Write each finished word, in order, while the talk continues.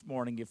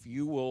morning, if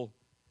you will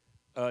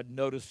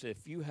notice,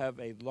 if you have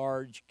a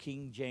large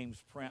King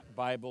James print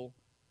Bible,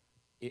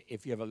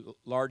 if you have a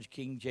large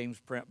King James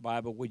print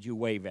Bible, would you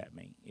wave at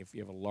me? If you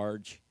have a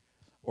large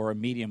or a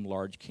medium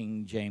large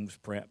King James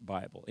print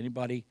Bible.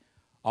 Anybody?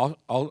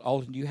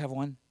 Alden, do you have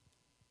one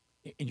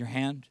in your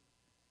hand?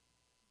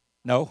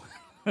 No?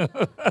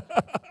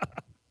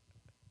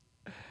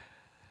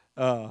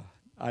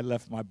 I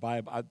left my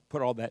Bible. I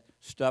put all that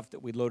stuff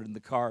that we loaded in the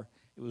car.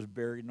 It was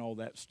buried in all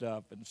that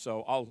stuff. And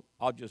so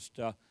I'll just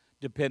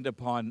depend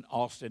upon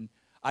Austin.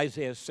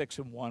 Isaiah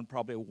 6:1,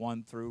 probably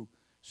 1 through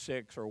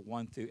 6 or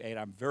 1 through 8.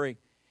 I'm very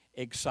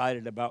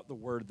excited about the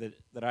word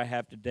that I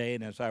have today.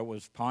 And as I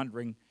was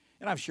pondering,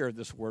 and I've shared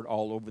this word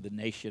all over the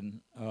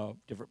nation,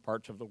 different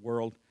parts of the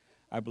world,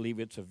 I believe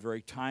it's a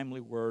very timely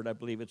word. I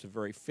believe it's a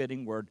very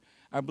fitting word.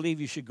 I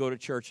believe you should go to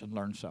church and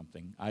learn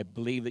something. I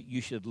believe that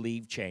you should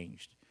leave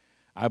changed.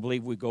 I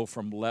believe we go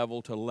from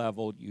level to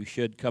level. You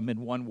should come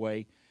in one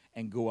way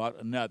and go out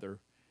another.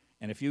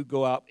 And if you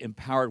go out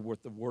empowered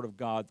with the Word of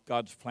God,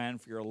 God's plan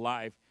for your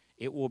life,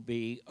 it will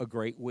be a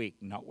great week.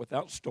 Not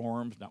without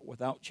storms, not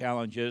without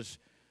challenges.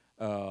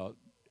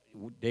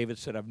 David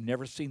said, I've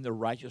never seen the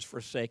righteous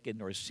forsaken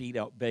nor seed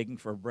out begging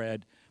for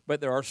bread.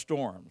 But there are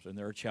storms and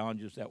there are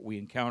challenges that we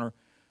encounter.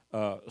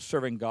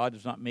 Serving God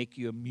does not make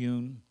you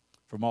immune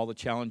from all the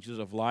challenges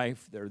of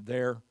life. They're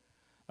there.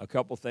 A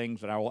couple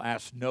things that I will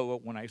ask Noah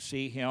when I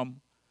see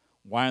him.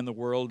 Why in the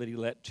world did he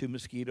let 2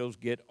 mosquitoes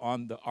get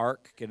on the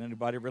ark? Can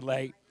anybody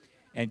relate?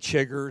 And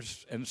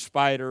chiggers and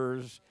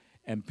spiders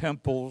and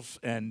pimples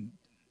and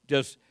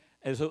just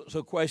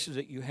so questions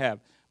that you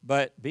have.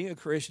 But being a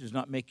Christian does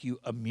not make you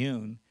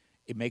immune.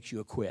 It makes you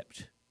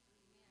equipped.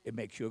 It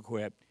makes you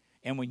equipped.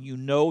 And when you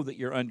know that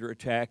you're under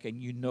attack and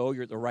you know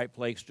you're at the right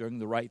place doing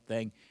the right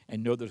thing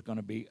and know there's going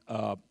to be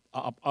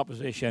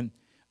opposition,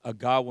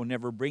 God will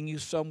never bring you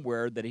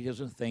somewhere that he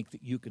doesn't think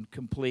that you can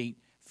complete,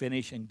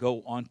 finish, and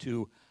go on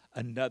to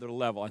another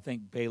level. I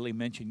think Bailey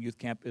mentioned youth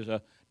camp is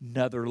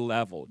another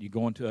level. You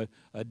go into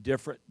a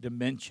different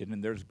dimension,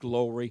 and there's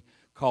glory,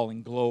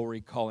 calling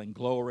glory,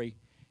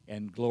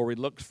 and glory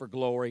looks for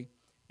glory.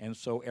 And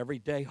so every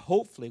day,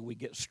 hopefully, we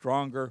get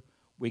stronger,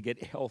 we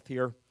get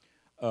healthier.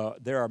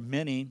 There are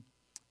many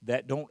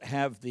that don't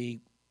have the,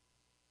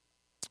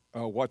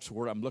 what's the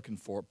word I'm looking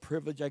for,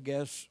 privilege, I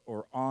guess,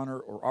 or honor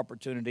or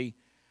opportunity.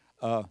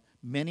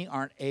 Many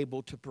aren't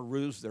able to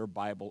peruse their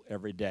Bible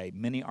every day.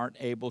 Many aren't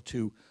able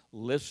to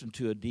listen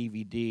to a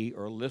DVD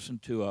or listen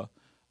to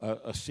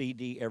a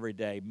CD every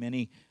day.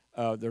 Many,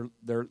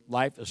 their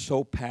life is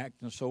so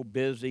packed and so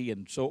busy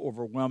and so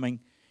overwhelming,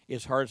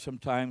 it's hard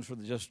sometimes for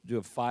them just to do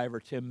a 5 or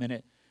 10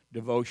 minute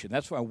devotion.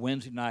 That's why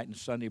Wednesday night and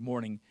Sunday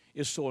morning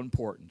is so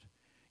important.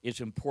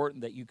 It's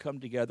important that you come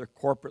together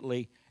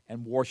corporately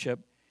and worship.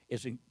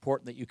 It's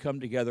important that you come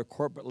together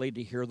corporately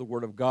to hear the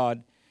Word of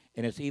God.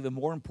 And it's even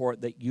more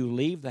important that you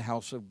leave the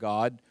house of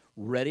God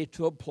ready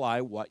to apply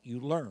what you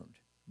learned,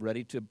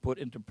 ready to put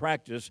into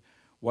practice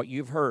what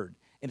you've heard.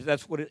 And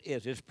that's what it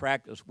is. It's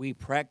practice. We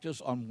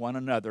practice on one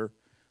another.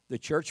 The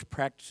church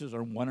practices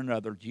on one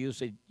another. Jesus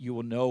said, you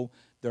will know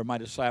they're my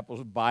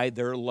disciples by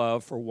their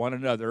love for one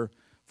another,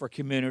 for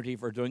community,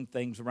 for doing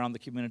things around the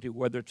community,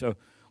 whether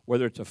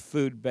it's a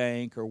food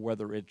bank or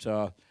whether it's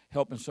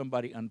helping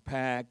somebody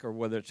unpack or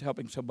whether it's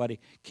helping somebody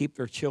keep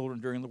their children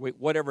during the week,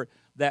 whatever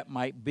that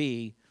might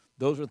be.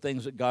 Those are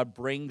things that God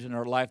brings in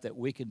our life that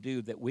we can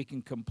do, that we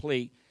can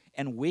complete,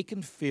 and we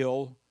can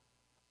feel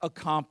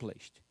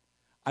accomplished.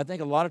 I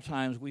think a lot of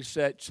times we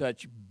set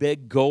such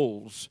big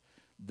goals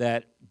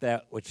that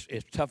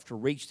it's tough to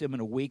reach them in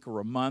a week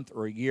or a month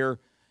or a year,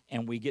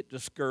 and we get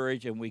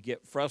discouraged and we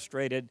get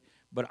frustrated.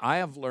 But I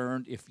have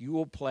learned if you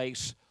will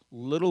place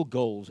little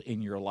goals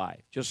in your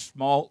life, just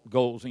small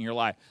goals in your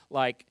life,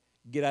 like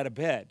get out of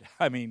bed.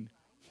 I mean,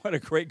 what a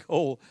great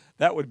goal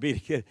that would be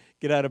to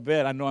get out of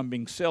bed. I know I'm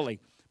being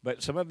silly.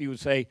 But some of you would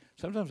say,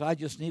 sometimes I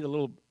just need a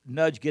little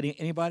nudge getting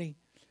anybody,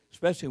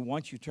 especially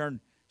once you turn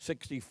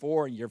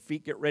 64 and your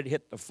feet get ready to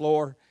hit the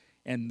floor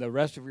and the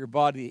rest of your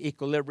body, the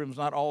equilibrium's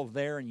not all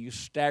there and you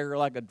stagger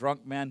like a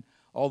drunk man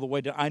all the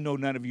way down. I know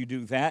none of you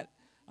do that.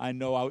 I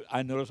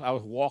noticed I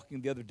was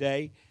walking the other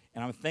day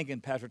and I'm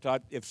thinking, Pastor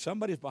Todd, if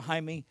somebody's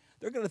behind me,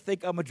 they're going to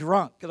think I'm a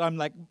drunk because I'm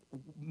like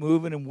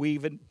moving and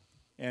weaving.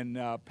 And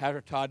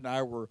Pastor Todd and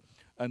I were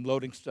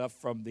unloading stuff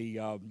from the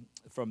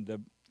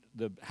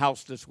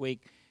house this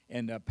week.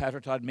 And Pastor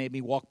Todd made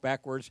me walk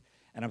backwards,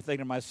 and I'm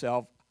thinking to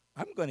myself,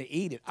 I'm going to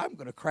eat it. I'm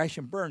going to crash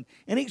and burn.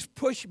 And he's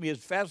pushing me as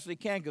fast as he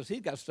can because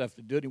he's got stuff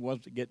to do and he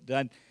wants to get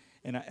done.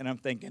 And I'm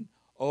thinking,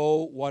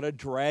 oh, what a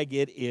drag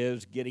it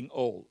is getting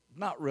old.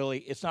 Not really.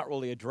 It's not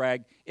really a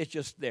drag. It's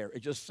just there.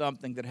 It's just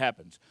something that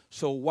happens.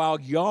 So while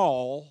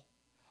y'all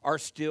are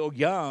still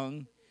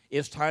young,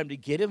 it's time to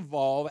get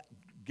involved,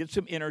 get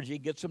some energy,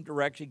 get some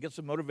direction, get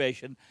some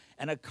motivation,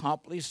 and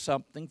accomplish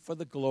something for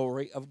the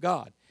glory of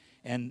God.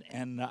 And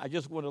I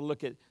just want to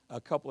look at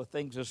a couple of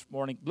things this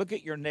morning. Look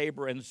at your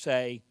neighbor and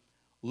say,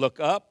 look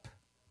up,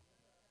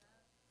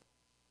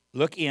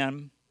 look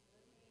in,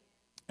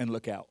 and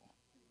look out.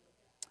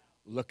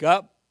 Look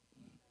up,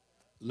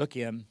 look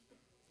in,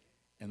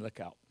 and look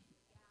out.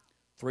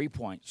 3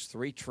 points,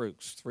 3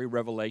 truths, 3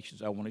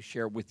 revelations I want to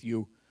share with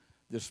you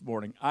this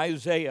morning.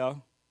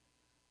 Isaiah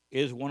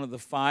is one of the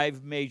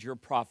 5 major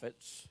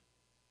prophets,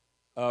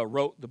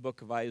 wrote the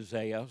book of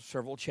Isaiah,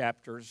 several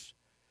chapters.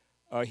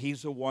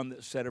 He's the one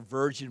that said a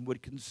virgin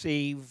would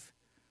conceive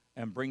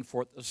and bring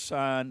forth a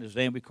son. His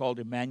name we called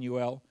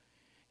Emmanuel.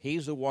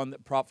 He's the one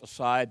that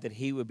prophesied that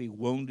he would be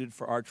wounded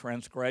for our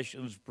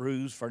transgressions,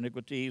 bruised for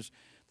iniquities.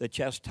 The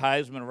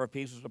chastisement of our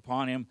peace was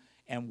upon him,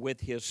 and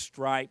with his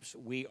stripes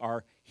we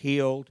are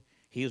healed.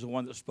 He's the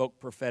one that spoke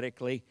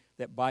prophetically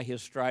that by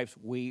his stripes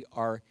we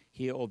are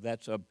healed.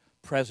 That's a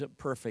present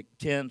perfect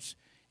tense.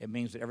 It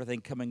means that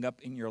everything coming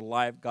up in your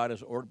life, God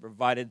has already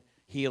provided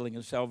healing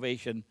and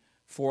salvation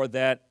for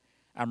that.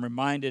 I'm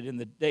reminded in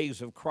the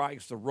days of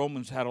Christ, the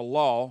Romans had a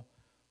law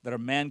that a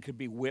man could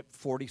be whipped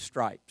 40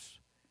 stripes.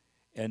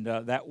 And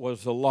that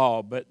was the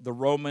law. But the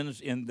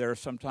Romans,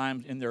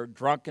 sometimes in their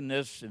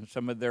drunkenness and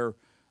some of their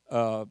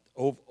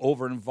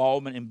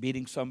over-involvement in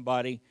beating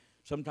somebody,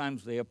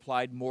 sometimes they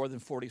applied more than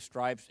 40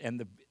 stripes,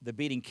 and the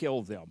beating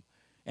killed them.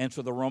 And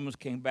so the Romans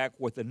came back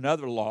with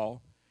another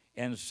law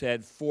and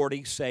said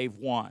 40 save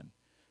 1.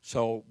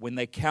 So when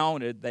they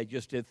counted, they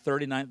just did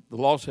 39. The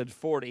law said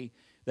 40.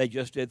 They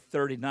just did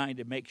 39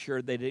 to make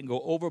sure they didn't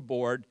go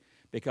overboard,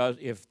 because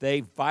if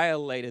they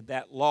violated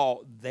that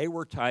law, they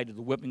were tied to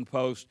the whipping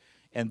post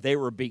and they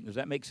were beaten. Does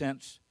that make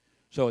sense?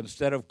 So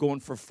instead of going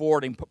for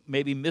 40,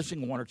 maybe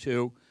missing 1 or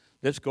 2,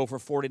 let's go for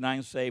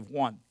 49 save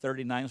 1,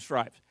 39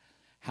 stripes.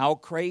 How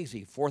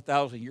crazy,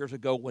 4,000 years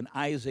ago when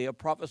Isaiah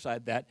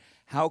prophesied that,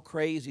 how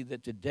crazy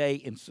that today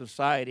in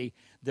society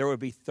there would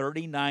be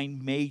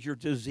 39 major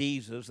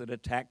diseases that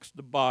attacks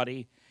the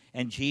body,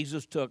 and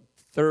Jesus took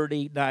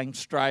 39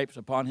 stripes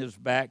upon his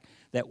back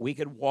that we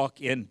could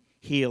walk in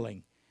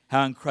healing.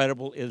 How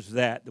incredible is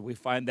that we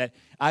find that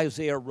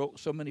Isaiah wrote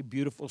so many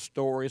beautiful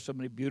stories, so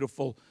many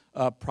beautiful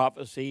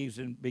prophecies,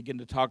 and begin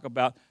to talk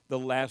about the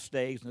last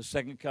days and the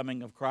second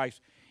coming of Christ.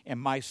 And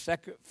my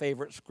second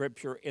favorite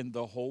scripture in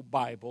the whole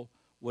Bible,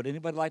 would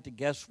anybody like to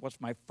guess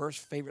what's my first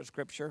favorite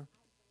scripture?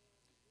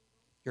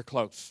 You're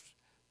close.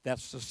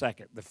 That's the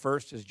second. The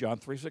first is John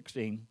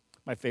 3:16,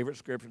 my favorite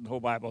scripture in the whole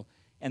Bible.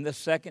 And the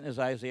second is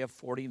Isaiah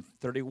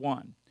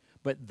 40:31.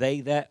 But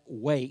they that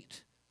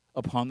wait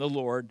upon the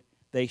Lord,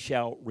 they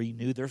shall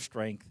renew their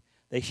strength.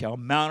 They shall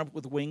mount up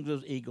with wings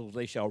as eagles.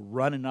 They shall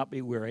run and not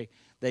be weary.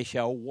 They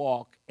shall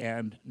walk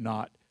and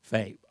not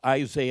faint.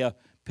 Isaiah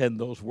penned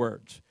those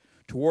words.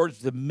 Towards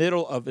the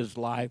middle of his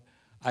life,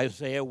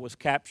 Isaiah was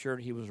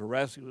captured. He was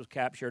arrested. He was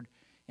captured.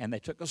 And they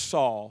took a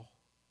saw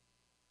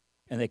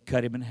and they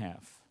cut him in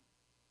half.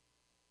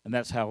 And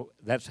that's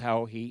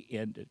how he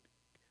ended.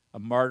 A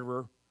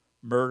martyr,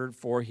 murdered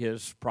for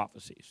his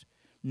prophecies.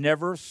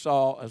 Never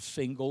saw a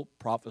single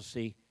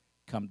prophecy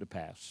come to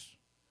pass.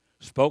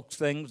 Spoke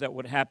things that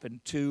would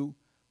happen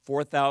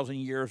 4,000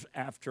 years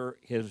after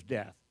his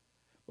death.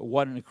 But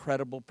what an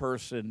incredible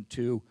person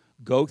to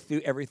go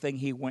through everything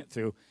he went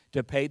through,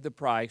 to pay the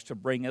price, to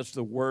bring us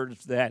the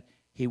words that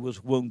he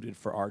was wounded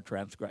for our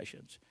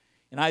transgressions.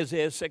 In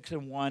Isaiah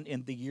 6:1,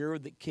 in the year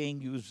that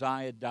King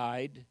Uzziah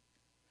died,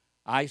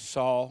 I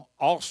saw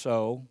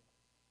also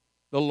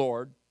the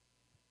Lord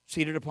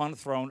seated upon a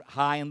throne,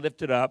 high and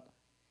lifted up,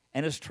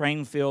 and his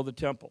train filled the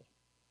temple.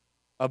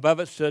 Above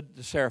it stood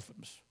the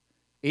seraphims.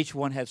 Each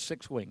one had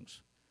 6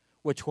 wings.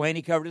 With twain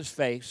he covered his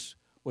face,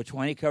 with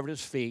twain he covered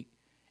his feet,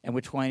 and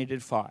with twain he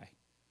did fly.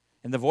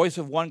 And the voice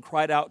of one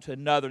cried out to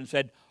another and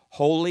said,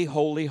 Holy,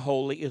 holy,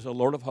 holy is the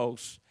Lord of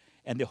hosts,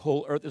 and the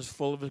whole earth is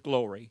full of his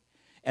glory.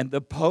 And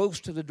the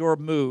post of the door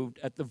moved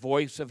at the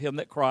voice of him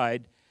that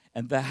cried,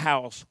 and the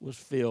house was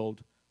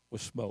filled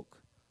with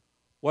smoke.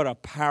 What a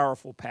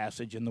powerful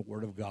passage in the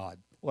Word of God.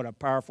 What a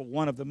powerful,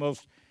 one of the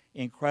most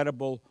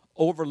incredible,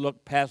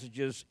 overlooked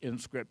passages in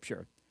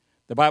Scripture.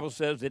 The Bible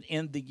says that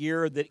in the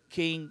year that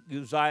King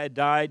Uzziah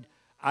died,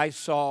 I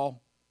saw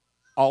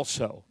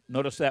also.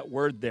 Notice that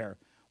word there,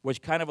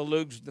 which kind of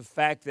alludes to the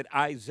fact that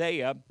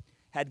Isaiah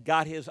had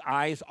got his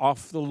eyes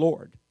off the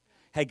Lord,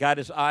 had got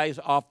his eyes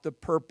off the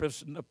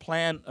purpose and the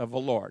plan of the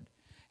Lord,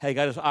 had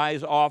got his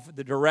eyes off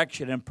the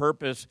direction and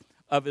purpose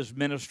of his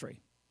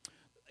ministry.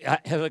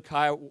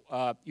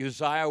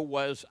 Uzziah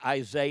was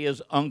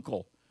Isaiah's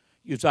uncle.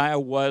 Uzziah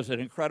was an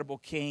incredible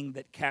king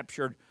that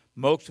captured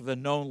most of the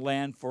known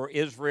land for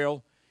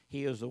Israel.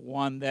 He is the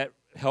one that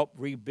helped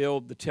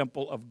rebuild the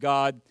temple of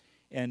God,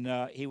 and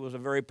he was a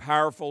very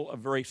powerful, a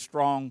very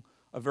strong,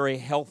 a very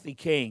healthy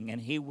king,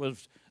 and he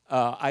was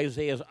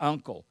Isaiah's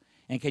uncle.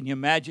 And can you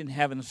imagine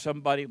having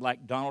somebody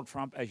like Donald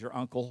Trump as your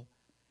uncle?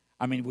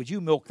 I mean, would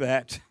you milk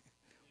that?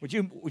 Would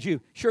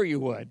you? Sure you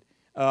would.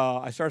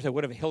 I started to say,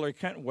 what if Hillary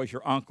Clinton was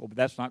your uncle? But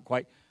that's not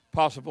quite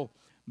possible.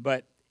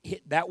 But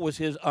that was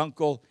his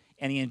uncle,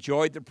 and he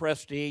enjoyed the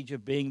prestige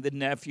of being the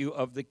nephew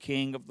of the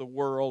king of the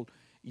world,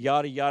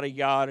 yada, yada,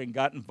 yada, and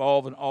got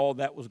involved in all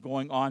that was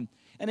going on.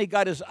 And he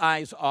got his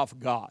eyes off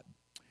God.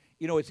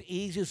 You know, it's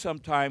easy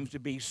sometimes to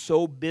be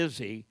so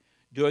busy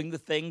doing the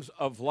things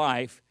of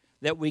life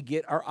that we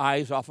get our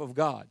eyes off of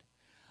God.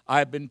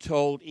 I've been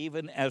told,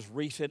 even as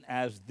recent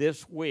as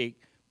this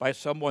week, by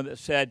someone that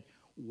said,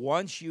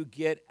 once you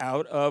get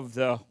out of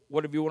the,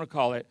 whatever you want to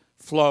call it,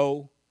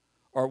 flow,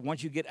 or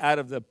once you get out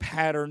of the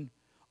pattern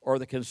or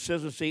the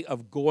consistency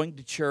of going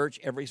to church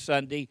every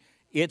Sunday,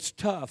 it's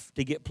tough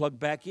to get plugged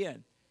back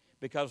in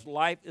because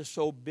life is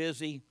so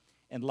busy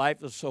and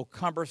life is so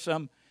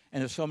cumbersome and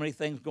there's so many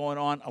things going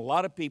on. A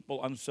lot of people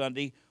on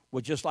Sunday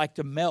would just like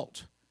to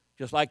melt,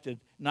 just like to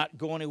not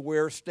go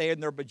anywhere, stay in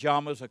their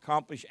pajamas,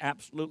 accomplish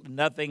absolutely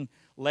nothing,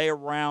 lay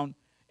around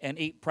and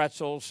eat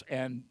pretzels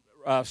and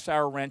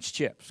Sour Ranch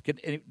chips.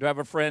 Do I have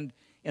a friend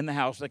in the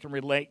house that can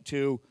relate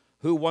to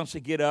who wants to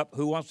get up,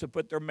 who wants to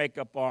put their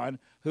makeup on,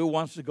 who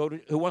wants to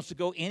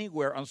go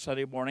anywhere on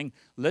Sunday morning?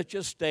 Let's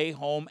just stay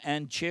home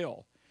and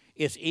chill.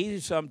 It's easy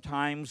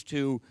sometimes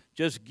to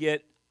just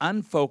get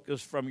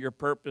unfocused from your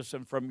purpose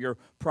and from your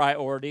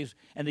priorities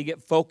and to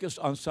get focused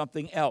on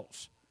something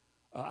else.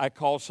 I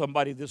called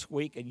somebody this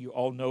week, and you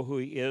all know who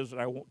he is,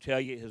 and I won't tell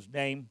you his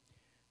name,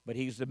 but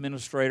he's the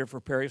administrator for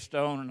Perry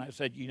Stone, and I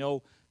said, you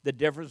know, the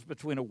difference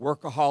between a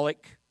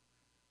workaholic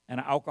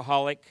and an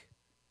alcoholic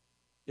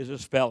is a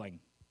spelling.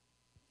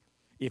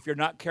 If you're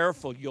not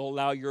careful, you'll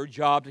allow your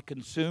job to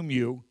consume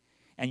you,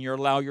 and you'll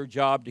allow your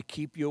job to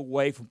keep you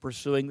away from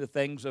pursuing the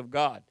things of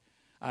God.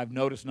 I've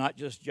noticed not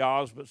just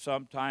jobs, but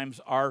sometimes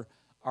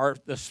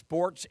the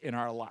sports in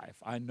our life.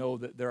 I know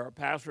that there are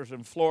pastors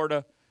in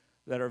Florida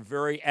that are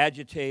very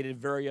agitated,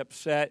 very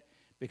upset,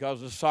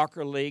 because the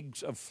soccer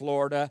leagues of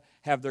Florida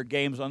have their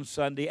games on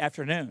Sunday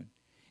afternoon.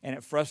 And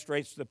it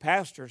frustrates the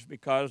pastors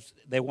because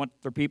they want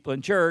their people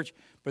in church,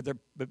 but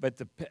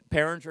the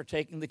parents are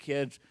taking the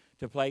kids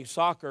to play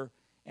soccer.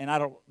 And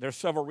there's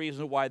several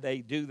reasons why they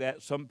do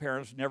that. Some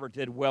parents never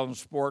did well in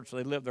sports, so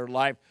they live their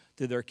life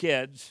through their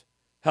kids.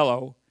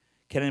 Hello,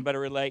 can anybody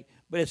relate?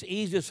 But it's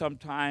easy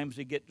sometimes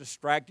to get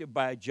distracted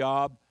by a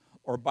job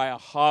or by a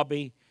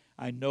hobby.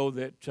 I know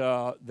that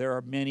there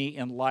are many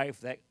in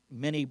life,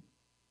 many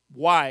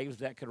wives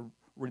that could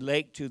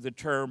relate to the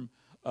term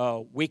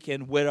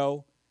weekend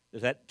widow.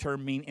 Does that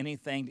term mean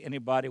anything to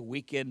anybody?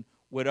 Weekend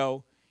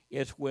widow.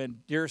 It's when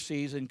deer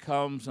season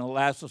comes in the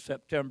last of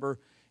September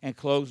and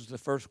closes the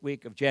first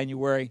week of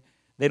January.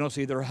 They don't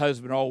see their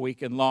husband all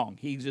weekend long.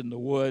 He's in the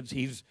woods.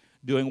 He's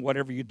doing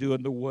whatever you do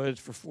in the woods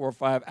for 4 or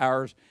 5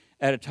 hours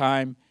at a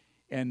time,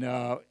 and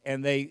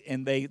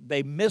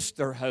they miss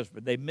their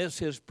husband. They miss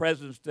his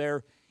presence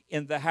there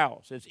in the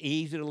house. It's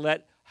easy to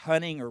let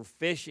hunting or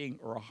fishing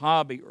or a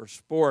hobby or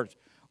sports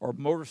or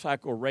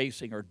motorcycle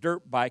racing or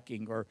dirt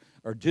biking or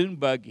dune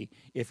buggy.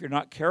 If you're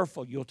not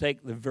careful, you'll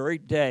take the very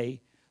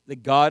day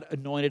that God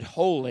anointed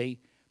holy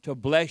to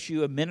bless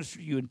you and minister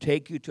to you and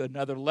take you to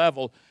another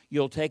level.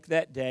 You'll take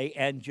that day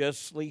and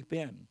just sleep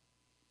in.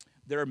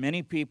 There are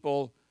many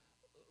people,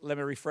 let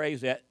me rephrase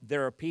that,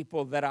 there are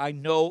people that I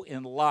know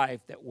in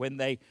life that when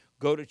they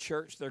go to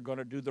church, they're going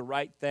to do the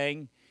right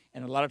thing.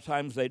 And a lot of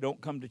times they don't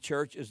come to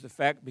church is the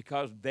fact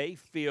because they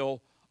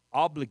feel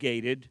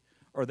obligated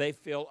or they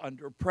feel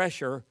under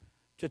pressure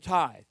to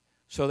tithe.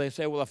 So they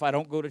say, well, if I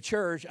don't go to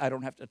church, I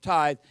don't have to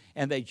tithe.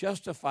 And they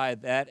justify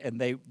that and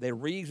they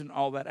reason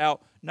all that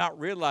out, not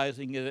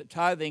realizing that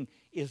tithing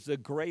is the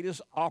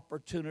greatest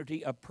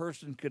opportunity a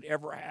person could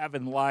ever have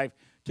in life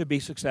to be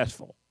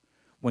successful.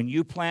 When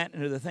you plant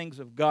into the things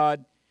of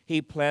God,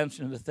 He plants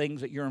into the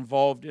things that you're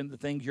involved in, the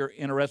things you're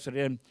interested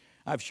in.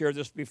 I've shared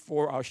this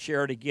before. I'll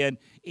share it again.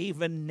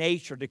 Even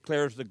nature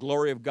declares the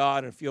glory of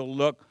God. If you'll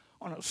look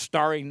on a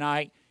starry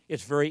night,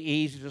 it's very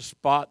easy to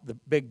spot the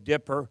Big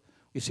Dipper.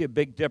 You see a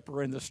Big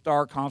Dipper in the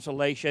star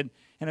constellation,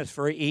 and it's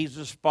very easy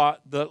to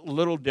spot the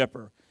Little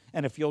Dipper.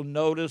 And if you'll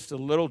notice, the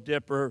Little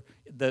Dipper,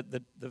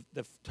 the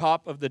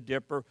top of the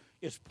Dipper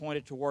is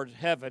pointed towards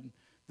heaven.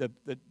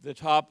 The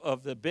top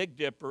of the Big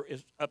Dipper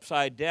is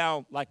upside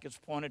down like it's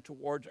pointed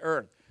towards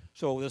earth.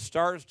 So the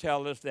stars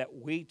tell us that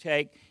we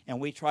take and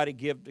we try to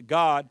give to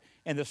God,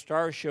 and the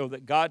stars show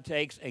that God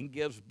takes and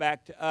gives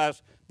back to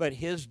us. But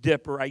His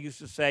dipper, I used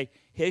to say,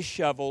 His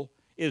shovel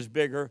is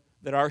bigger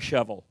than our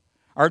shovel.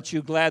 Aren't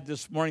you glad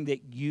this morning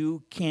that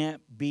you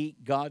can't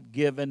beat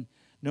God-given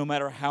no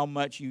matter how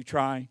much you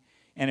try?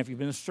 And if you've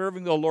been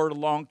serving the Lord a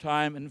long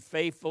time and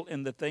faithful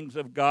in the things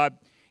of God,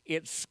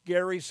 it's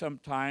scary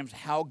sometimes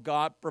how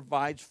God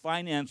provides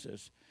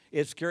finances.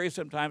 It's scary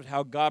sometimes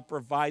how God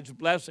provides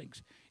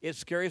blessings. It's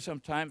scary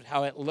sometimes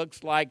how it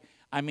looks like,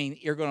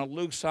 you're going to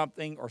lose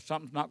something or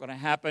something's not going to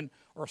happen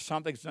or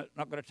something's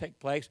not going to take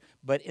place.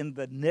 But in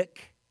the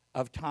nick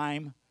of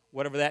time,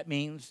 whatever that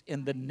means,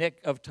 in the nick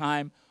of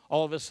time,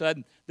 all of a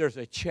sudden there's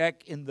a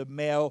check in the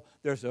mail,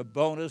 there's a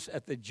bonus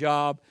at the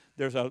job,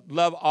 there's a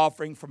love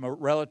offering from a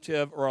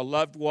relative or a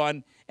loved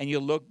one, and you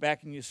look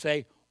back and you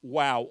say,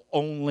 wow,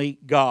 only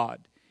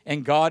God.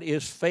 And God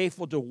is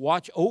faithful to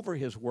watch over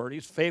His word.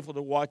 He's faithful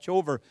to watch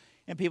over.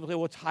 And people say,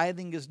 well,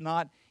 tithing is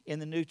not in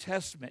the New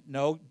Testament.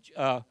 No,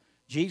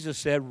 Jesus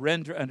said,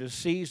 render unto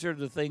Caesar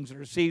the things that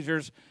are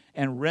Caesar's,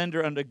 and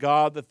render unto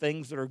God the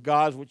things that are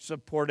God's, which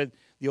supported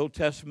the Old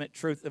Testament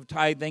truth of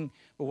tithing.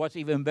 But what's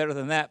even better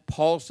than that,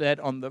 Paul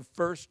said, on the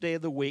first day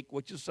of the week,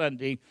 which is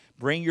Sunday,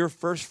 bring your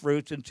first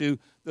fruits into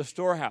the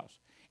storehouse.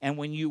 And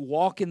when you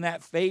walk in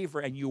that favor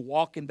and you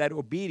walk in that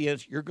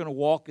obedience, you're going to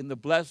walk in the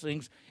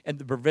blessings and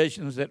the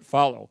provisions that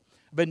follow.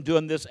 I've been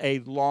doing this a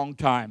long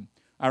time.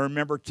 I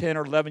remember 10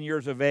 or 11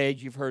 years of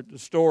age. You've heard the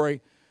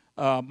story.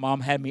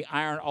 Mom had me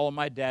iron all of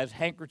my dad's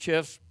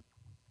handkerchiefs.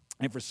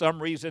 And for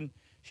some reason,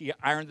 she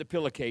ironed the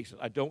pillowcases.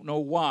 I don't know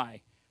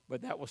why,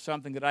 but that was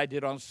something that I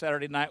did on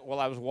Saturday night while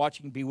I was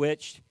watching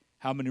Bewitched.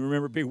 How many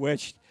remember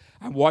Bewitched?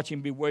 I'm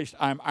watching Bewitched.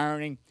 I'm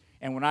ironing.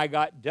 And when I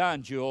got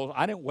done, Jules,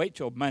 I didn't wait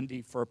till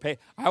Monday for a pay.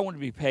 I wanted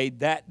to be paid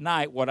that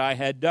night what I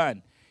had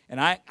done. And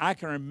I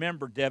can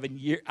remember, Devin,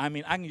 I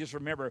can just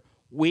remember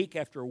week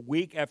after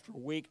week after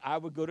week, I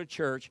would go to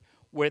church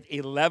with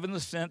 11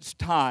 cents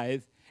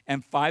tithe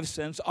and 5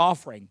 cents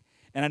offering.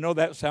 And I know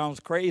that sounds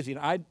crazy,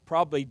 and I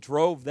probably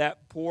drove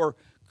that poor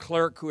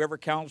clerk, whoever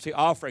counts the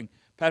offering.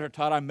 Pastor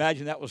Todd, I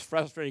imagine that was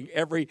frustrating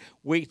every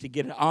week to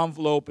get an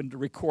envelope and to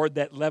record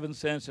that 11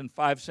 cents and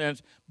 5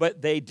 cents,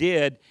 but they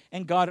did,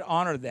 and God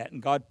honored that.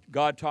 And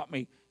God taught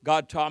me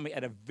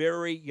at a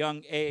very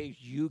young age,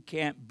 you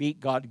can't beat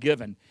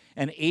God-given.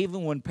 And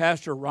even when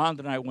Pastor Rhonda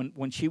and I,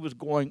 when she was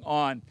going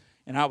on,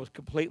 and I was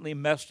completely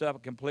messed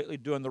up, completely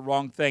doing the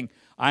wrong thing,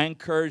 I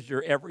encouraged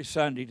her every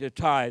Sunday to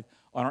tithe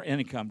on our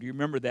income. Do you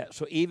remember that?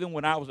 So even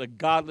when I was a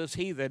godless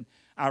heathen,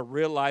 I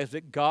realized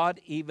that God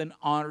even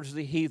honors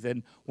the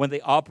heathen when they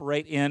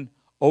operate in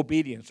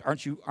obedience.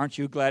 Aren't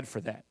you glad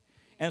for that?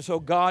 And so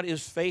God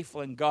is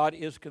faithful and God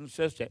is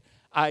consistent.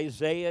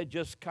 Isaiah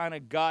just kind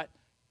of got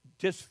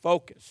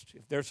disfocused,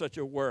 if there's such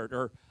a word,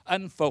 or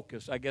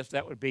unfocused. I guess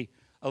that would be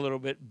a little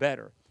bit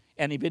better.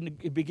 And he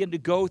began to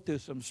go through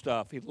some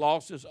stuff. He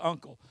lost his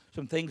uncle.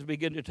 Some things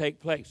began to take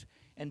place.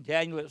 And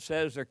Daniel, it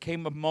says, there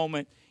came a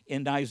moment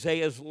in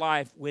Isaiah's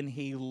life when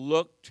he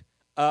looked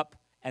up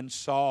and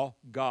saw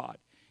God.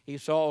 He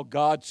saw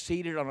God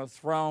seated on a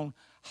throne,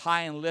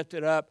 high and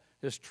lifted up.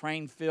 His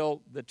train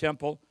filled the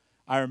temple.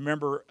 I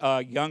remember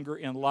younger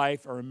in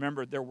life, I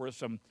remember there were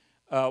some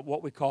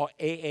what we call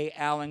A.A.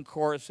 Allen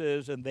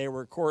choruses, and they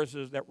were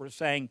choruses that were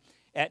sang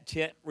at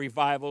tent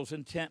revivals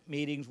and tent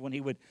meetings when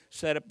he would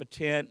set up a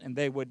tent, and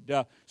they would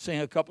sing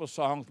a couple of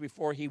songs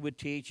before he would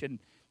teach and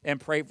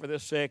pray for the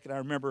sick. And I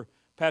remember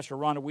Pastor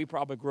Rhonda, we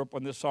probably grew up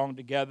on this song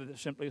together that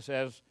simply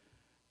says,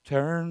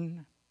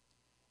 turn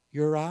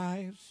your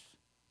eyes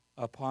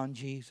upon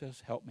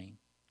Jesus, help me,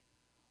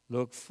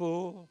 look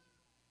full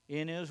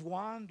in his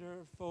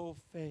wonderful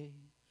face,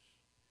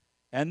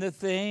 and the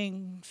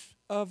things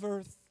of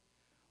earth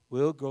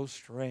will grow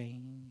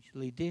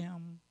strangely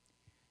dim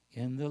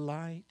in the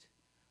light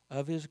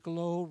of his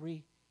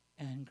glory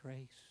and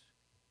grace.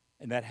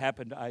 And that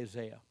happened to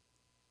Isaiah.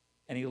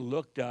 And he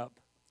looked up,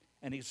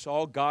 and he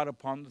saw God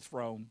upon the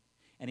throne,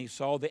 and he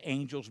saw the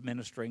angels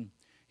ministering.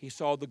 He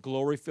saw the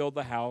glory fill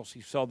the house.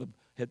 He saw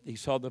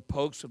the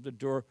posts of the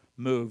door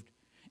moved.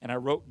 And I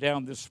wrote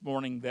down this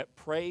morning that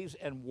praise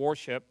and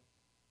worship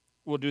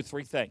will do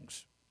three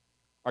things.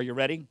 Are you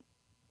ready?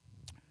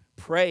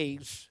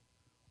 Praise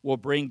will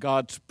bring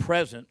God's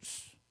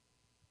presence.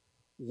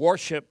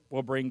 Worship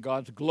will bring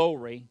God's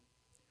glory.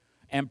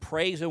 And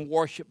praise and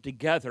worship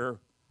together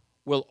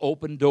will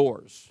open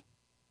doors.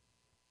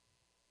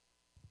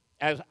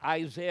 As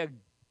Isaiah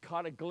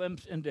caught a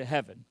glimpse into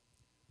heaven,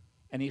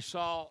 and he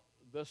saw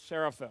the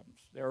seraphims.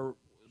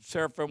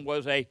 Seraphim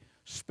was a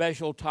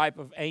special type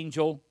of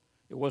angel.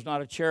 It was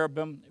not a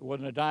cherubim. It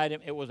wasn't a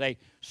diadem. It was a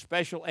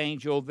special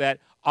angel that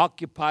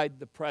occupied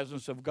the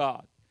presence of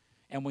God.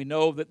 And we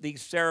know that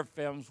these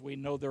seraphims, we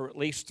know there were at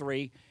least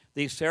three.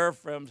 These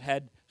seraphims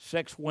had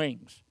 6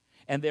 wings,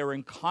 and they were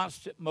in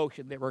constant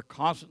motion. They were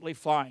constantly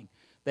flying.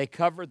 They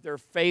covered their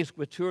face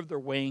with 2 of their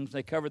wings.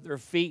 They covered their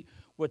feet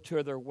with 2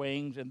 of their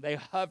wings, and they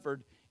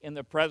hovered in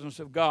the presence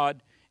of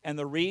God. And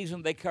the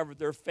reason they covered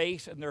their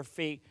face and their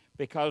feet,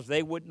 because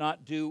they would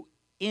not do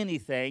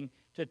anything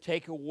to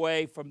take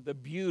away from the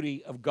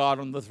beauty of God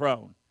on the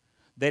throne.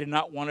 They did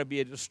not want to be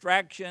a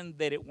distraction.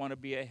 They didn't want to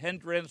be a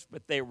hindrance,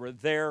 but they were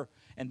there,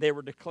 and they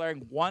were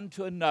declaring one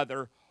to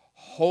another,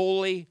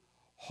 holy,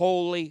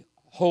 holy,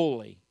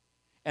 holy.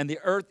 And the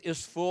earth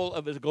is full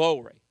of his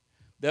glory.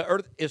 The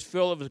earth is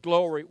full of his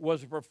glory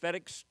was a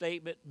prophetic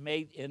statement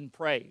made in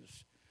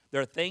praise. There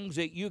are things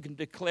that you can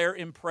declare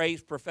in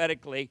praise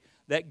prophetically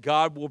that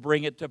God will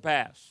bring it to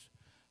pass.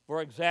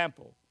 For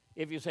example,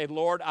 if you say,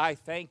 Lord, I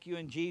thank you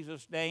in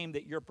Jesus' name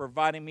that you're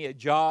providing me a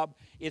job.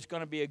 It's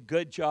going to be a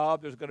good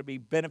job. There's going to be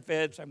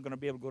benefits. I'm going to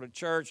be able to go to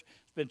church,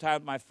 spend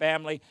time with my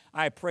family.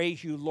 I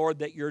praise you, Lord,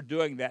 that you're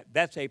doing that.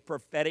 That's a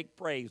prophetic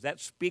praise.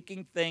 That's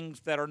speaking things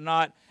that are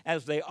not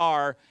as they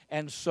are,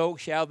 and so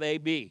shall they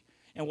be.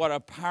 And what a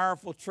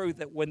powerful truth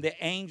that when the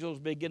angels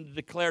begin to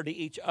declare to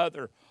each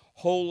other,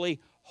 holy,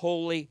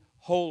 holy,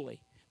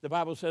 holy. The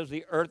Bible says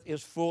the earth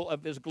is full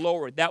of his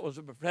glory. That was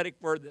a prophetic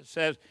word that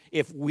says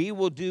if we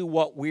will do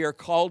what we are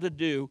called to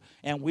do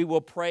and we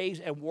will praise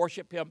and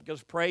worship him,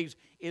 because praise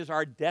is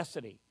our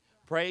destiny.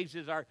 Praise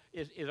is our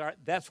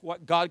that's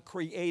what God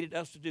created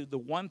us to do. The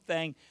one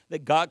thing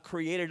that God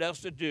created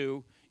us to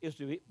do is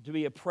to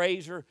be a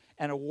praiser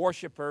and a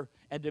worshiper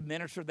and to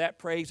minister that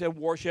praise and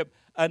worship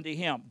unto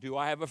him. Do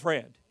I have a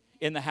friend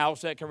in the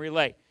house that can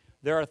relate?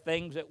 There are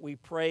things that we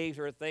praise,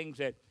 there are things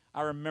that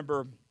I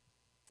remember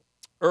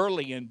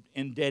early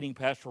in dating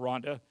Pastor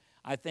Rhonda.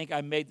 I think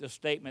I made the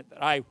statement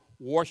that I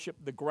worship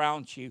the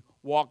ground she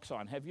walks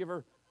on. Have you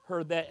ever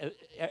heard that?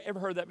 Ever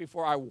heard that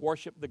before? I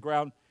worship the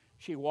ground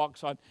she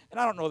walks on. And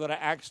I don't know that I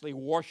actually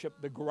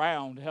worship the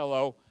ground.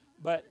 Hello,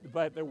 but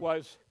there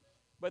was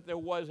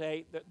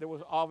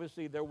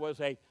obviously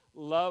a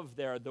love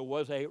there. There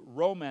was a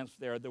romance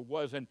there. There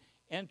was an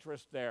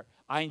interest there.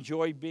 I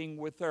enjoyed being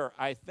with her.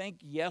 I think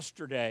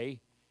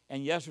yesterday,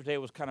 and yesterday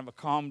was kind of a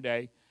calm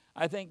day.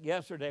 I think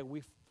yesterday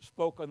we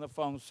spoke on the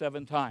phone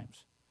 7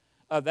 times.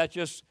 That's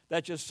just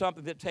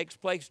something that takes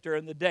place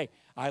during the day.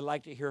 I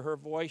like to hear her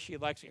voice. She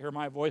likes to hear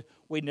my voice.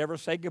 We never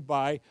say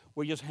goodbye.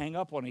 We just hang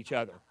up on each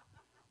other.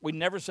 We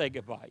never say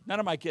goodbye.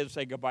 None of my kids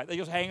say goodbye. They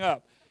just hang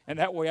up. And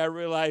that way I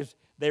realized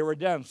they were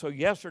done. So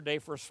yesterday,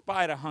 for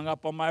spite, I hung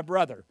up on my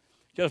brother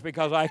just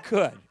because I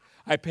could.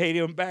 I paid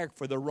him back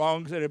for the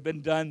wrongs that had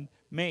been done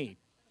me.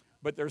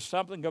 But there's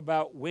something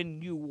about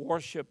when you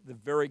worship the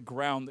very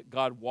ground that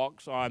God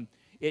walks on,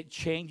 it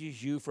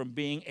changes you from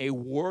being a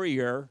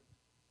warrior,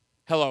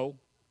 hello,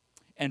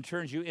 and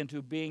turns you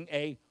into being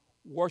a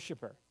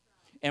worshiper.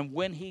 And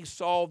when he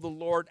saw the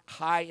Lord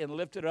high and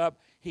lifted up,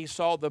 he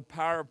saw the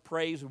power of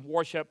praise and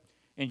worship.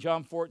 In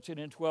John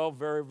 14:12,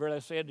 very, very I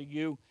say unto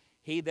you,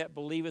 he that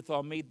believeth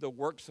on me, the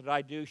works that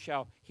I do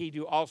shall he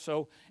do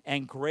also,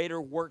 and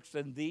greater works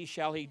than these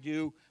shall he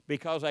do,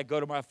 because I go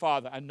to my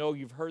Father. I know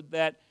you've heard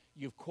that,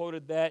 you've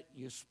quoted that,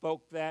 you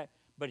spoke that,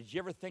 but did you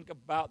ever think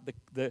about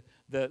the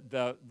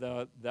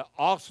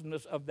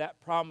awesomeness of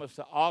that promise,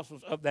 the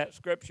awesomeness of that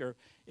scripture?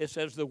 It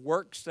says, the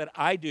works that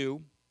I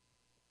do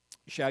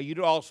shall you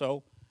do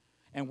also,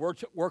 and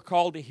we're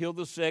called to heal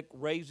the sick,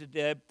 raise the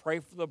dead, pray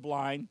for the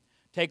blind,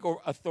 take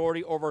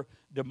authority over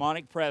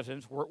demonic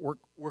presence.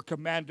 We're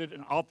commanded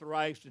and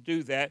authorized to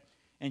do that.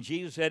 And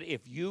Jesus said,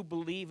 if you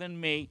believe in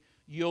me,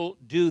 you'll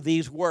do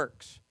these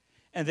works.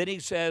 And then he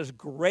says,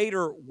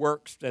 greater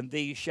works than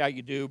these shall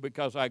you do,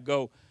 because I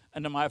go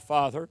unto my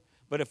Father.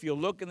 But if you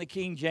look in the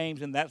King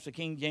James, and that's the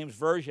King James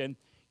Version,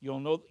 you'll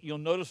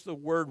notice the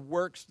word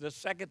works the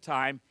second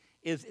time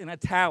is in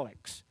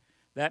italics.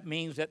 That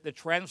means that the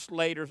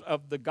translators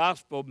of the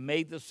gospel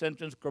made the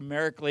sentence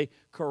grammatically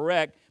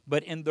correct,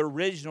 but in the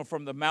original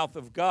from the mouth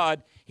of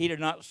God, he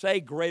did not say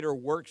greater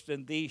works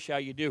than these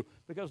shall you do.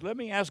 Because let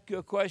me ask you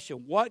a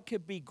question. What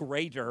could be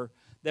greater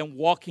than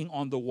walking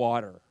on the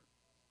water?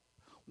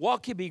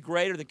 What could be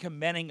greater than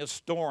commanding a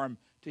storm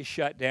to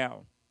shut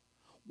down?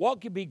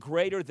 What could be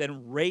greater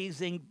than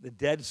raising the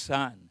dead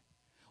son?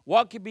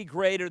 What could be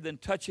greater than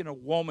touching a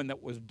woman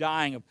that was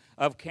dying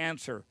of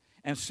cancer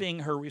and seeing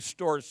her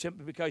restored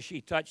simply because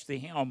she touched the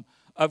hem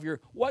of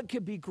your... What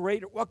could be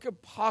greater? What could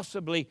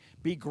possibly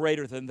be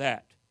greater than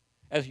that?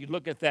 As you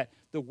look at that,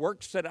 the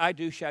works that I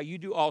do shall you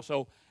do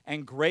also,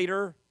 and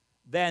greater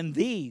than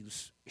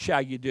these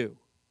shall you do.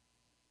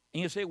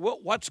 And you say, well,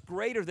 what's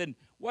greater than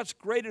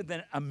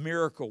a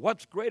miracle?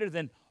 What's greater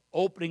than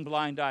opening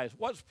blind eyes?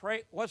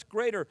 What's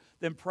greater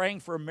than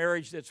praying for a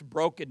marriage that's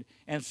broken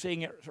and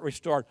seeing it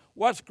restored?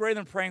 What's greater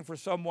than praying for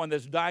someone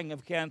that's dying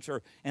of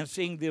cancer and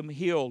seeing them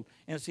healed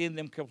and seeing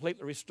them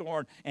completely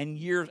restored and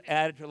years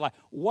added to life?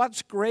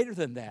 What's greater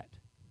than that?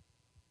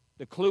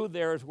 The clue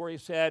there is where he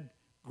said,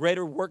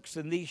 greater works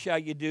than these shall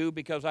you do,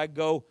 because I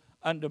go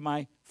unto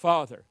my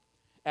Father.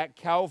 At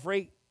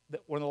Calvary,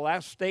 one of the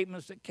last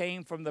statements that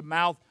came from the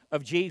mouth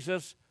of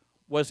Jesus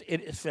was,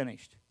 it is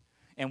finished.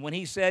 And when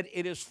he said,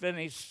 it is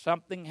finished,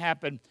 something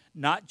happened,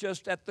 not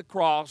just at the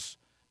cross,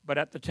 but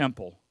at the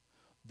temple.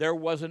 There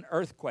was an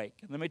earthquake.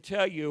 And let me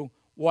tell you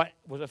what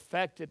was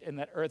affected in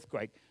that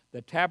earthquake.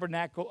 The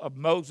tabernacle of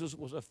Moses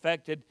was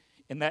affected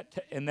in that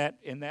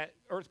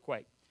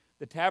earthquake.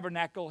 The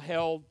tabernacle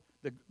held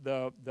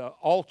the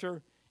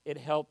altar. It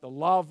held the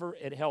laver.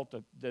 It held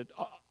the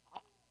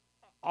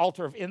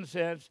altar of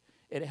incense.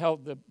 It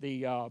held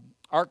the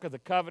Ark of the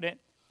Covenant.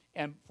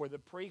 And for the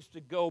priest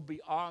to go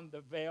beyond the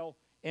veil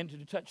and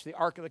to touch the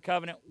Ark of the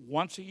Covenant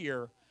once a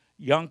year,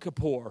 Yom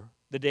Kippur,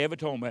 the Day of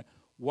Atonement,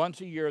 once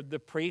a year the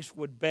priest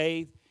would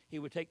bathe. He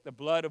would take the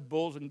blood of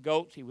bulls and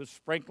goats. He would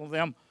sprinkle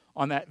them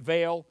on that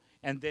veil,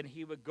 and then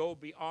he would go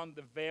beyond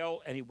the veil,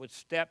 and he would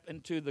step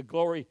into the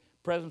glory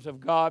presence of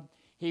God.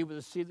 He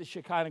would see the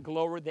Shekinah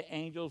glory, the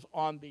angels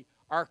on the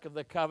Ark of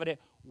the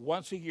Covenant.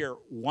 Once a year,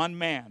 one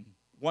man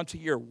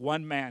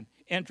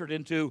entered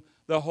into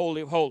the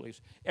Holy of Holies.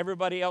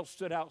 Everybody else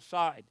stood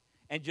outside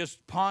and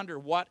just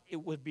pondered what it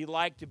would be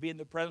like to be in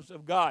the presence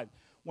of God.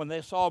 When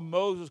they saw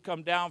Moses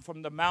come down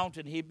from the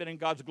mountain, he'd been in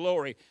God's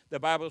glory. The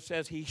Bible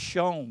says he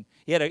shone.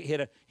 He had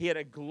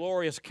a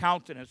glorious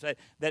countenance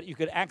that you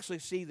could actually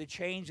see the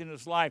change in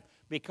his life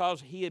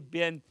because he had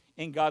been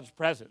in God's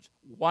presence.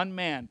 One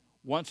man,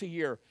 once a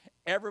year.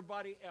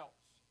 Everybody else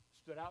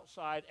stood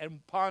outside and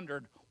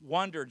pondered,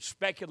 wondered,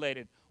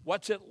 speculated.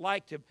 What's it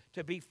like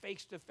to be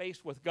face to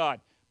face with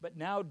God? But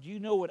now, do you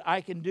know what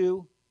I can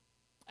do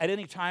at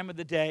any time of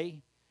the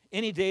day,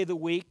 any day of the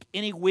week,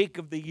 any week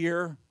of the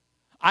year?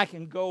 I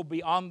can go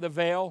beyond the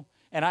veil,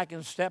 and I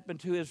can step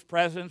into his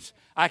presence.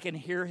 I can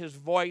hear his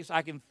voice.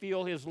 I can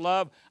feel his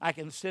love. I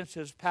can sense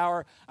his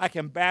power. I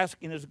can bask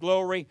in his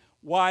glory.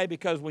 Why?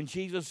 Because when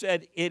Jesus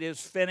said, "It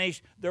is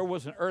finished," there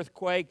was an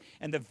earthquake,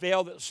 and the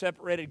veil that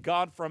separated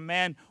God from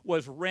man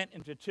was rent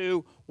into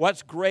two.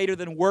 What's greater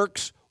than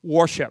works?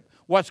 Worship.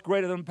 What's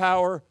greater than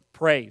power?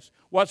 Praise.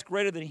 What's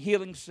greater than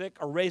healing sick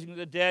or raising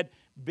the dead?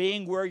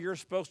 Being where you're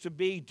supposed to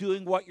be,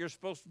 doing what you're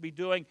supposed to be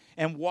doing,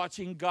 and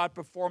watching God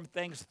perform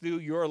things through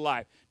your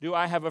life. Do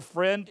I have a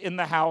friend in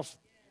the house?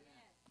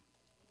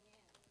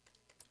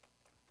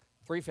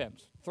 Three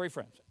friends.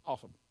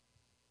 Awesome.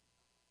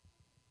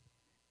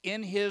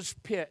 In his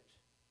pit,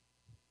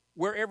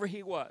 wherever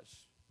he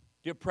was,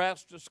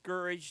 depressed,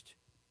 discouraged,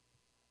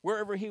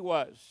 wherever he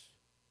was,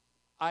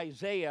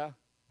 Isaiah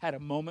had a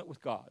moment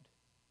with God,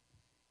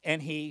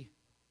 and he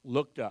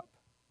looked up.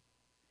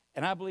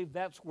 And I believe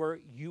that's where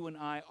you and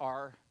I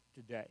are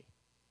today.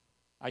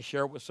 I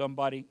shared with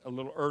somebody a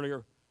little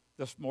earlier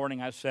this morning.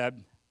 I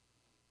said,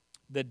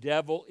 the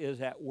devil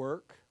is at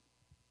work.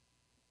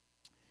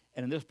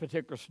 And in this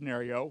particular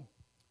scenario,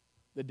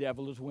 the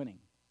devil is winning.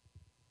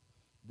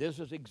 This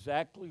is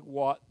exactly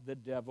what the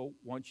devil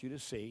wants you to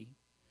see.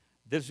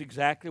 This is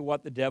exactly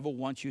what the devil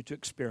wants you to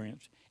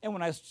experience. And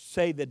when I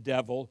say the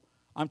devil,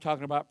 I'm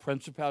talking about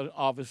principality.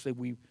 Obviously,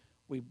 we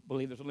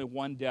believe there's only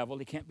one devil.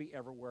 He can't be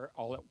everywhere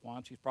all at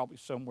once. He's probably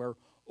somewhere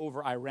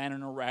over Iran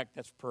and Iraq.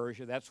 That's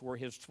Persia. That's where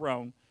his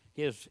throne,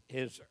 he has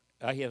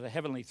a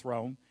heavenly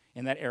throne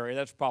in that area.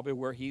 That's probably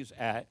where he's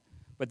at.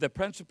 But the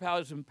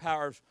principalities and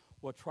powers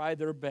will try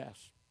their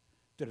best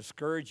to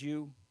discourage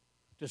you,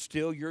 to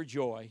steal your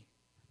joy,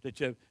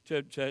 to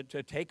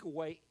take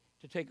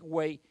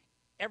away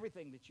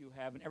everything that you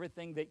have and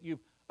everything that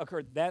you've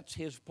occurred. That's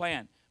his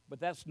plan.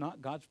 But that's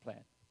not God's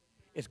plan.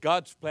 It's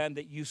God's plan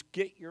that you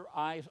get your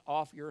eyes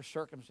off your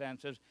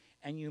circumstances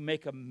and you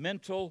make a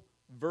mental,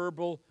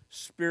 verbal,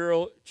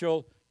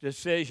 spiritual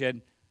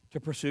decision to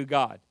pursue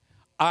God.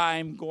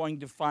 I'm going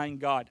to find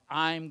God.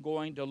 I'm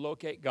going to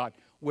locate God.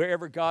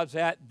 Wherever God's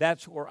at,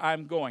 that's where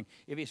I'm going.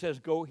 If he says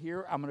go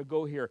here, I'm going to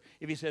go here.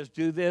 If he says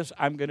do this,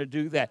 I'm going to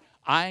do that.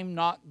 I'm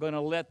not going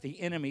to let the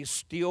enemy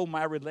steal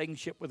my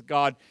relationship with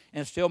God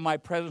and steal my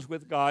presence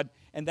with God.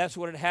 And that's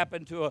what had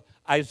happened to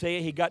Isaiah.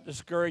 He got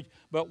discouraged,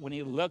 but when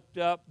he looked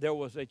up, there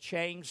was a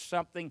change.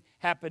 Something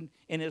happened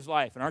in his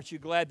life. And aren't you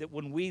glad that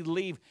when we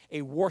leave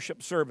a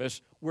worship service,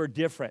 we're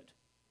different?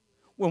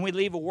 When we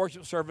leave a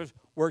worship service,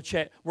 we're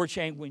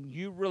changed. When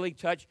you really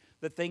touch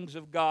the things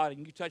of God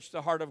and you touch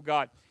the heart of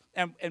God.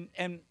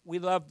 And we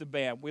love the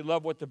band. We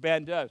love what the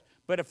band does.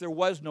 But if there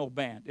was no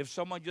band, if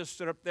someone just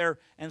stood up there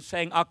and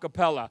sang a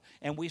cappella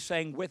and we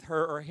sang with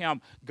her or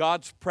him,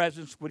 God's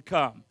presence would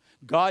come.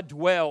 God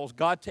dwells.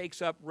 God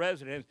takes up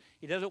residence.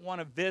 He doesn't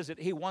want to visit.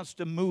 He wants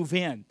to move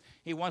in.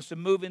 He wants to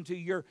move into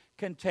your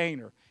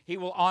container. He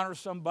will honor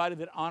somebody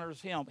that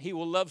honors him. He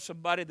will love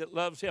somebody that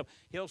loves him.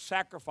 He'll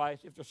sacrifice,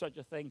 if there's such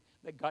a thing,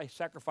 that God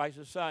sacrificed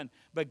his son.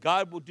 But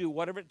God will do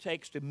whatever it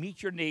takes to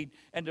meet your need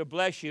and to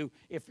bless you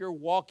if you're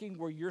walking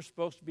where you're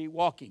supposed to be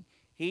walking.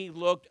 He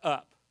looked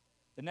up.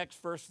 The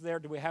next verse there,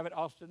 do we have it,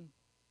 Austin?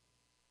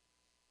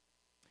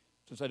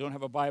 Since I don't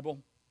have a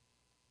Bible.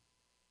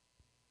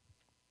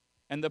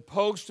 And the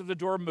post of the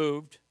door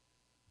moved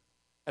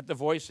at the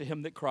voice of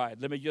him that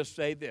cried. Let me just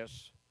say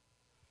this.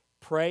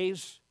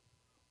 Praise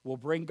will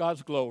bring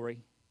God's glory,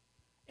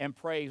 and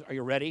praise, are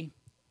you ready,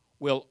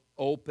 will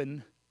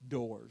open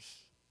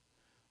doors.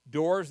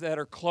 Doors that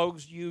are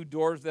closed to you,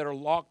 doors that are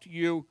locked to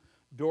you,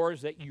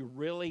 doors that you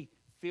really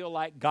feel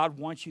like God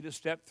wants you to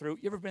step through.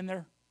 You ever been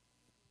there?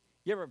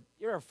 You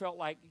ever felt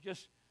like, you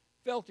just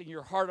felt in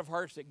your heart of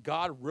hearts that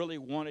God really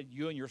wanted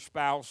you and your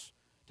spouse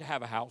to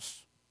have a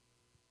house?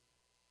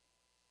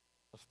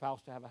 A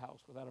spouse to have a house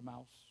without a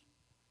mouse.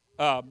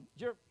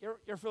 You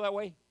ever feel that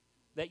way?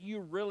 That you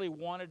really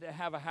wanted to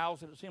have a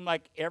house and it seemed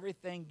like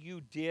everything you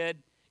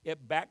did,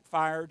 it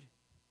backfired?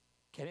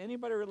 Can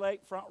anybody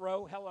relate, front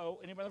row? Hello.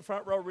 Anybody in the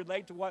front row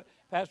relate to what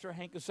Pastor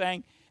Hank is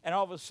saying? And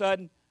all of a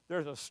sudden,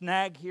 there's a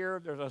snag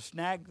here, there's a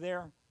snag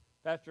there.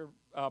 Pastor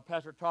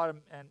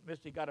Todd and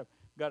Misty got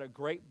a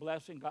great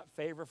blessing, got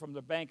favor from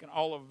the bank and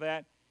all of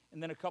that.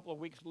 And then a couple of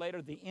weeks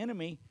later, the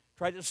enemy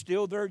tried to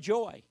steal their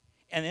joy.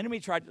 And the enemy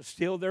tried to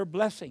steal their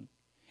blessing.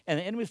 And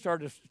the enemy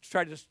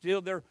tried to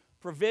steal their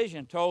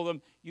provision, told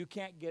them, you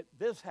can't get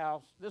this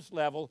house, this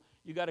level,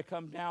 you got to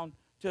come down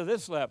to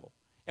this level.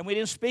 And we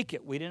didn't speak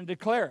it. We didn't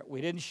declare it.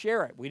 We didn't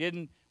share it. We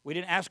didn't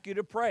ask you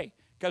to pray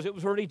because it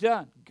was already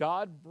done.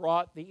 God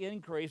brought the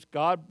increase.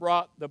 God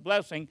brought the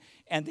blessing.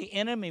 And the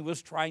enemy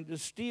was trying to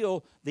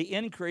steal the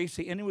increase.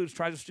 The enemy was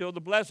trying to steal the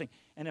blessing.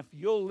 And if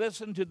you'll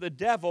listen to the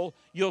devil,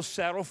 you'll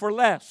settle for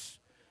less.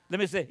 Let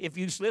me say, if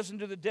you listen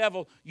to the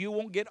devil, you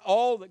won't get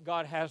all that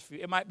God has for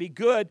you. It might be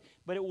good,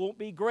 but it won't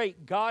be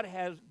great. God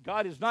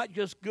is not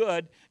just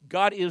good.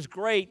 God is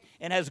great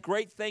and has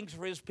great things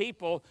for his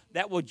people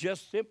that will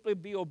just simply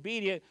be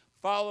obedient.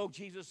 Follow,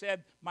 Jesus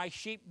said, my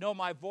sheep know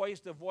my voice,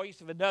 the voice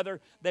of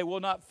another they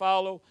will not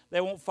follow. They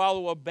won't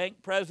follow a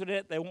bank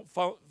president. They won't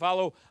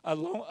follow a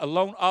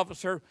loan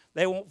officer.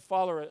 They won't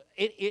follow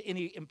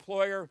any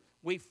employer.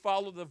 We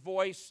follow the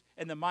voice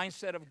and the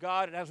mindset of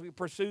God, and as we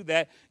pursue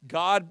that,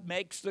 God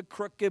makes the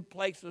crooked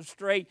places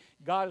straight.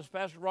 God, as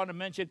Pastor Rhonda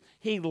mentioned,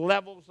 He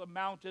levels the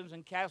mountains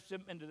and casts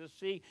them into the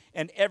sea,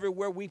 and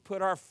everywhere we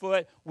put our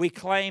foot, we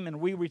claim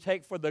and we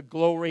retake for the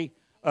glory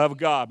of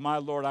God. My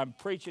Lord, I'm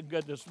preaching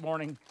good this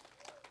morning,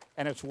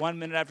 and it's 1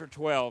 minute after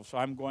 12, so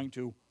I'm going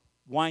to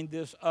wind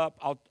this up.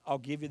 I'll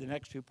give you the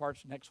next two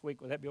parts next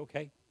week. Would that be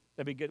okay?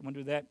 That'd be good. Want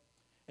to do that?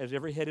 As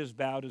every head is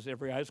bowed, as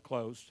every eye is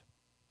closed.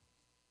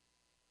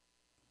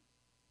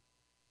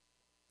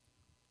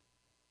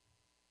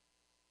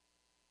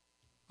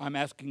 I'm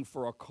asking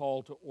for a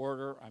call to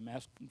order. I'm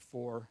asking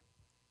for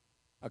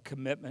a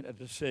commitment, a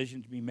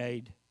decision to be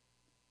made.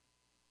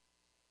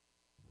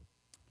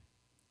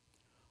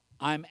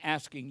 I'm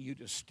asking you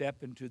to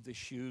step into the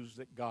shoes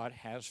that God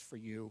has for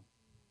you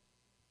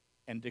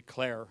and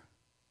declare,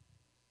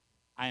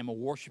 I am a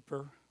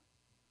worshiper.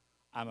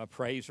 I'm a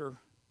praiser.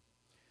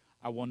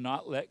 I will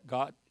not let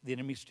the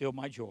enemy steal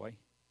my joy.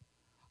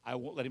 I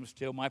won't let him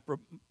steal my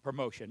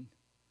promotion.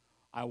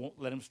 I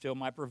won't let him steal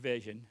my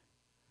provision.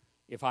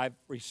 If I've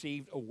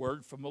received a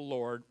word from the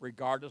Lord,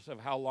 regardless of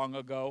how long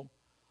ago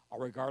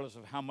or regardless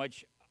of how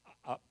much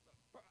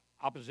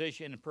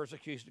opposition and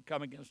persecution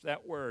come against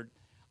that word,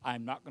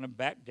 I'm not going to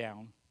back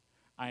down.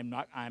 I'm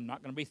not going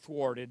to be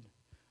thwarted.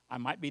 I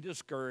might be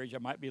discouraged. I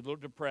might be a little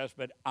depressed,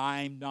 but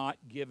I'm not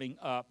giving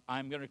up.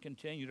 I'm going to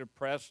continue to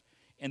press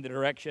in the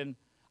direction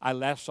I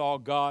last saw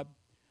God.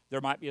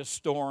 There might be a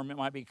storm. It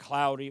might be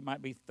cloudy. It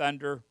might be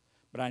thunder.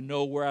 But I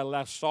know where I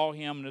last saw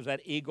Him. And as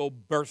that eagle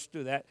bursts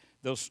through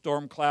those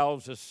storm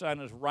clouds, the sun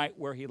is right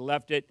where He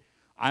left it.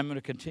 I'm going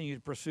to continue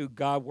to pursue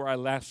God where I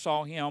last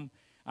saw Him.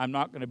 I'm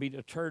not going to be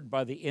deterred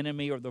by the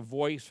enemy or the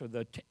voice or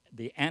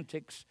the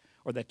antics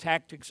or the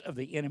tactics of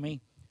the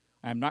enemy.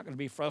 I'm not going to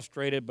be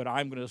frustrated, but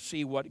I'm going to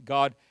see what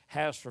God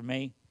has for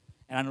me.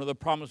 And I know the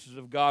promises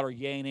of God are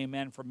yea and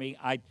amen for me.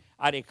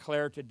 I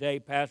declare today,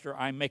 Pastor,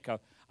 I make a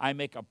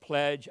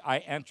pledge. I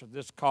answer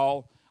this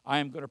call. I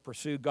am going to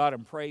pursue God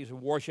in praise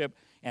and worship,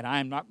 and I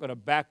am not going to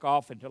back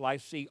off until I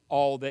see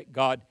all that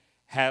God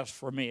has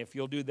for me. If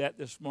you'll do that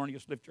this morning,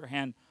 just lift your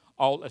hand.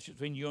 All that's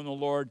between you and the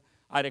Lord.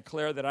 I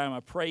declare that I'm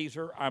a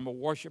praiser, I'm a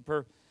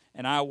worshiper,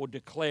 and I will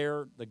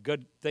declare the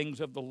good things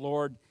of the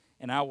Lord,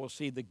 and I will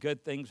see the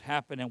good things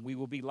happen, and we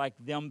will be like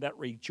them that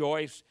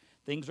rejoice.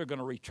 Things are going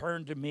to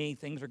return to me.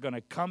 Things are going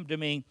to come to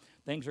me.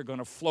 Things are going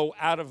to flow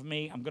out of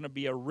me. I'm going to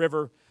be a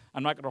river.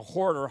 I'm not going to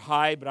hoard or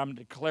hide, but I'm going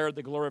to declare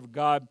the glory of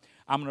God.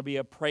 I'm going to be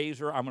a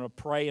praiser. I'm going to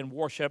pray and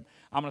worship.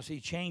 I'm going to see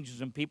changes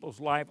in people's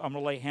life. I'm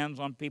going to lay hands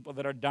on people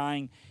that are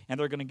dying, and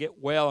they're going to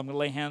get well. I'm going to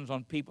lay hands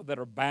on people that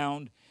are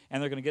bound,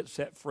 and they're going to get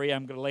set free.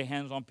 I'm going to lay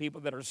hands on people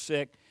that are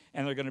sick,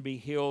 and they're going to be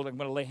healed. I'm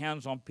going to lay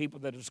hands on people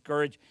that are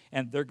discouraged,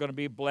 and they're going to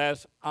be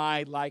blessed.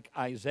 I, like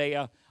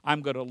Isaiah,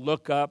 I'm going to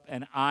look up,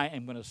 and I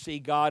am going to see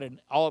God in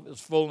all of His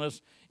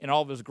fullness, in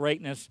all of His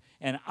greatness,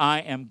 and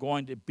I am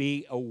going to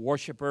be a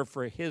worshiper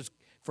for His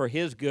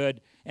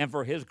good and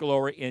for His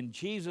glory. In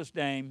Jesus'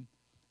 name,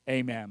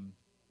 amen.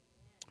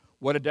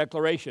 What a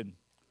declaration!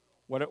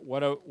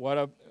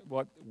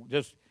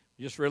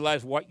 Just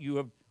realize what you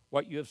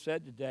have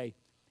said today.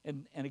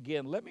 And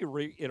again, let me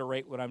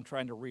reiterate what I'm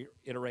trying to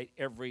reiterate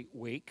every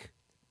week.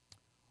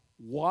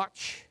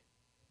 Watch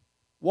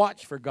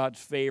for God's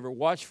favor.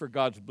 Watch for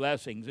God's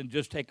blessings, and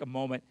just take a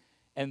moment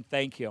and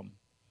thank Him.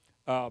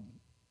 I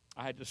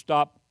had to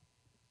stop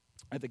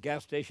at the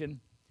gas station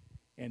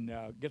and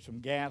get some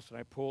gas, and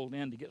I pulled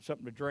in to get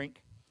something to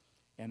drink.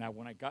 And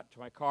when I got to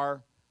my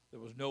car, there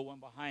was no one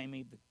behind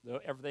me.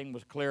 Everything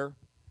was clear.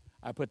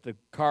 I put the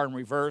car in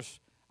reverse.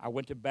 I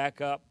went to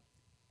back up,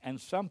 and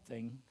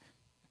something,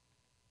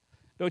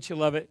 don't you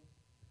love it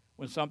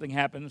when something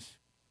happens?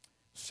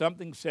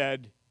 Something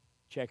said,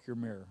 check your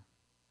mirror.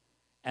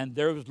 And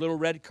there was a little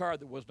red car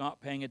that was not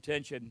paying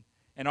attention,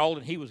 and all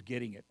that he was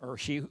getting it, or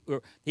he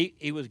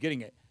was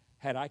getting it.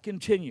 Had I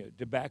continued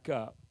to back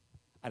up,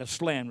 I'd have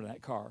slammed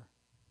that car.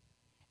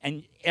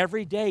 And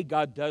every day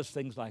God does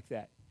things like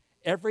that.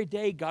 Every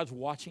day God's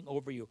watching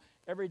over you.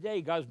 Every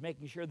day God's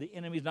making sure the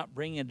enemy's not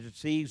bringing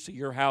disease to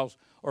your house,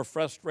 or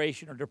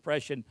frustration or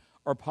depression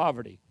or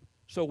poverty.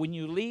 So when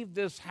you leave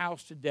this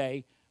house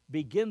today,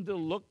 begin to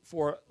look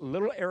for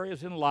little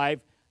areas in life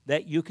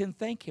that you can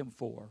thank Him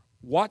for.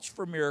 Watch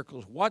for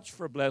miracles. Watch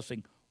for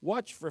blessing.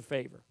 Watch for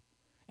favor.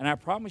 And I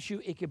promise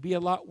you, it could be a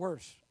lot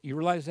worse. You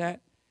realize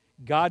that?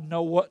 God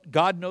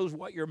knows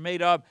what you're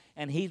made of,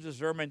 and He's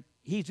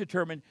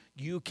determined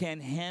you can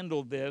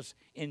handle this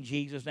in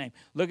Jesus' name.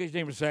 Look at your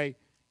neighbor and say,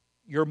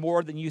 you're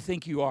more than you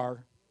think you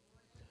are.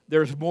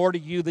 There's more to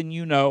you than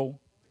you know.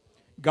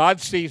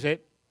 God sees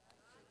it.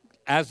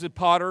 As the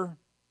potter,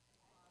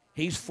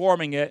 He's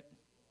forming it.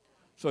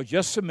 So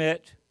just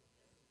submit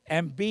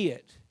and be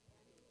it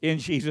in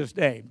Jesus'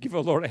 name. Give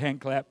the Lord a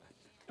hand clap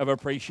of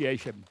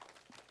appreciation.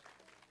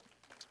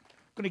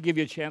 I'm going to give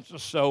you a chance to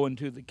sow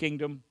into the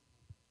kingdom.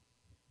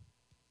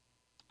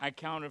 I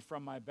counted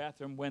from my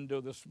bathroom window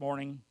this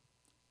morning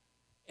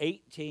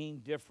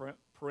 18 different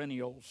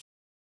perennials